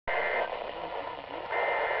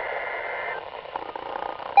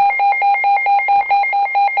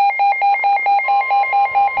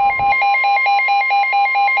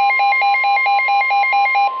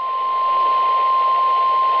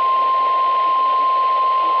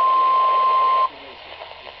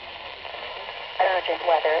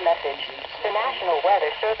message. The National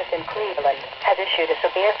Weather Service in Cleveland has issued a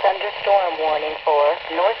severe thunderstorm warning for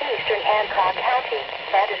northeastern Hancock County,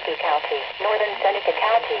 Sandusky County, northern Seneca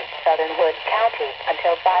County, southern Wood County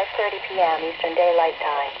until 5:30 p.m. Eastern Daylight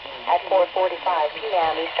Time. At 4:45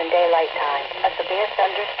 p.m. Eastern Daylight Time, a severe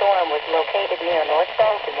thunderstorm was located near North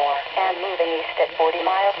Baltimore and moving east at 40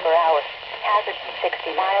 miles per hour. Hazard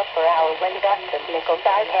 60 miles per hour wind gusts of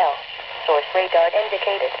nickel-side hail. Source radar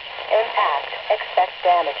indicated. Impact. Expect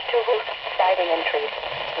damage to roof, siding, and trees.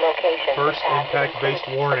 Location. First impact-based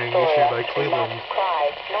warning issued by Cleveland.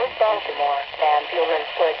 Clyde, North Baltimore, Van Buren,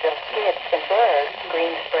 Woodsville, Gibsonburg,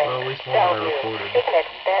 Green Springs, Well, at least one of them Bellevue, reported. Picnic,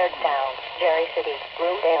 Bairdstown, Jerry City,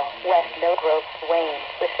 Broomdale, West Mill Grove, Wayne,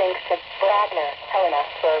 Wisconsin, Bradner, Helena,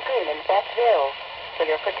 Bergen, and Bethville. For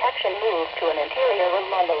your protection, move to an interior room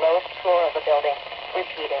on the lowest floor of the building.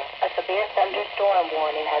 Repeating, a severe thunderstorm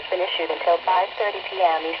warning has been issued until 5:30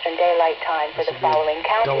 p.m. Eastern Daylight Time for the following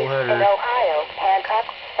counties in Ohio: Hancock,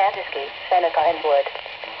 Sandusky, Seneca, and Wood.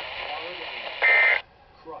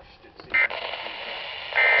 Crushed, it seems.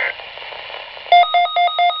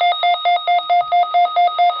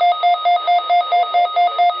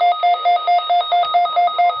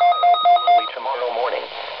 Tomorrow morning.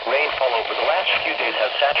 Rainfall over the last few days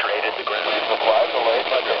has saturated the ground. Supply delays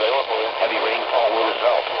unavailable. Heavy rainfall will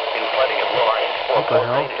result in flooding of low-lying or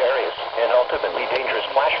cold-drained areas and ultimately dangerous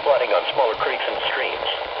flash flooding on smaller creeks and streams.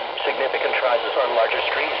 Significant rises on larger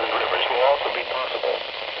streams and rivers will also be possible.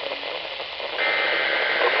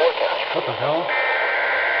 The forecast. What the hell?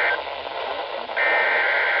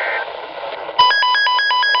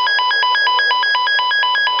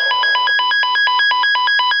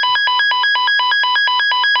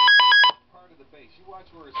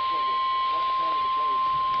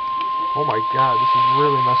 Oh my god, this is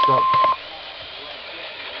really messed up.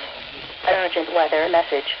 An urgent weather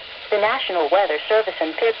message. The National Weather Service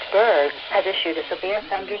in Pittsburgh has issued a severe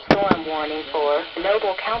thunderstorm warning for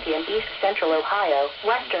Noble County in east central Ohio,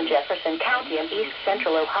 western Jefferson County in east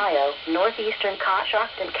central Ohio, northeastern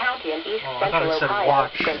Coshocton County in east central Ohio,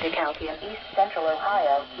 Quincy County in east central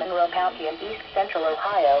Ohio, Monroe County in east central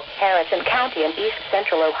Ohio, Harrison County in east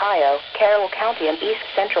central Ohio, Carroll County in east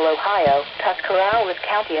central Ohio, Tuscarawas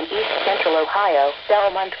County in east central Ohio,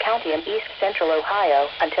 Belmont County in east central Ohio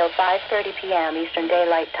until 5:30 p.m. Eastern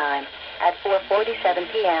Daylight Time. At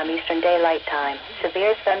 4:47 p.m. Eastern Daylight Time,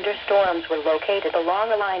 severe thunderstorms were located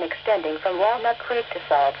along a line extending from Walnut Creek to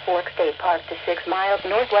Salt Fork State Park to 6 miles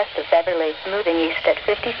northwest of Beverly, moving east at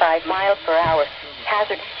 55 miles per hour.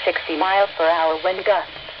 Hazard 60 miles per hour wind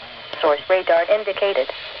gusts. Source radar indicated.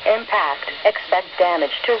 Impact. Expect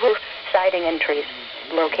damage to roof, siding, and trees.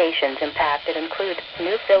 Locations impacted include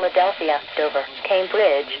New Philadelphia, Dover,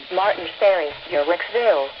 Cambridge, Martins Ferry,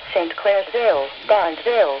 Uricksville, St. Clairsville,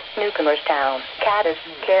 Barnesville, Newcomerstown, Cadiz,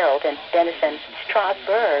 Carrollton, Denison,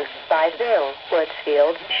 Strasburg, Byesville,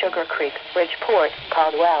 Woodsfield, Sugar Creek, Bridgeport,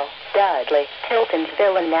 Caldwell, Dudley,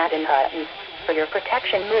 Tiltonsville, and Manhattan. For your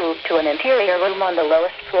protection, move to an interior room on the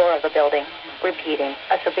lowest floor of the building. Repeating,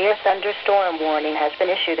 a severe thunderstorm warning has been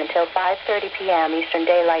issued until 5:30 p.m. Eastern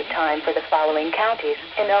Daylight Time for the following counties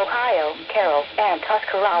in Ohio, Carroll, and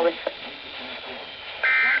Tuscarawas.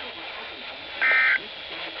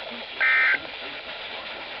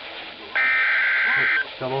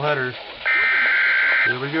 Double headers.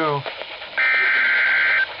 Here we go.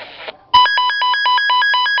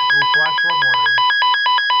 Little flash flood warning.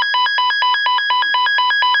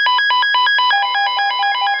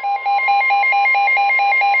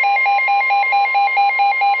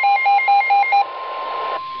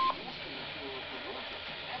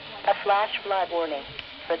 A flash flood warning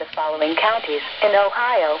for the following counties in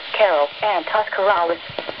Ohio, Carroll, and Tuscarawas.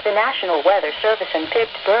 The National Weather Service in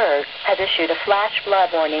Pittsburgh has issued a flash flood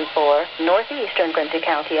warning for northeastern Quincy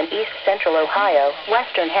County in east central Ohio,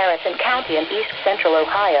 western Harrison County in east central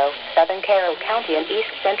Ohio, southern Carroll County in east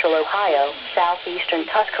central Ohio, southeastern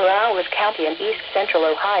Tuscarawas County in east central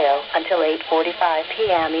Ohio until 8:45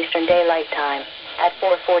 p.m. Eastern Daylight Time. At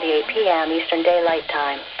 4:48 p.m. Eastern Daylight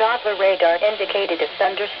Time, Doppler radar indicated a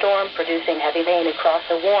thunderstorm producing heavy rain across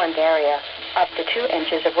a warned area. Up to 2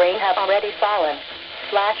 inches of rain have already fallen.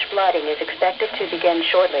 Flash flooding is expected to begin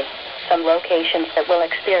shortly. Some locations that will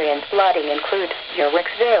experience flooding include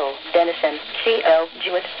Uricksville, Denison, CO,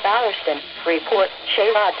 Jewett, Bowerston, Freeport,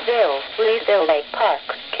 Charlottesville, Leesville Lake Park,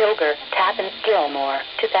 Kilgore, Tappan, Gilmore,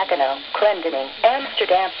 Tippecanoe, Clendening,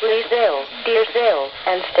 Amsterdam, Leesville, Deersville,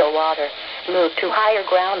 and Stillwater. Move to higher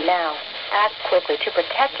ground now. Act quickly to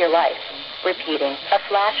protect your life. Repeating, a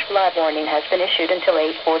flash flood warning has been issued until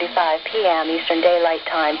 8:45 p.m. Eastern Daylight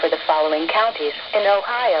Time for the following counties in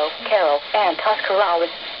Ohio, Carroll, and Tuscarawas.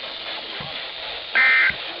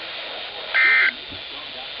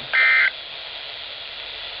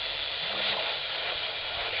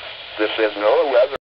 This is NOAA weather.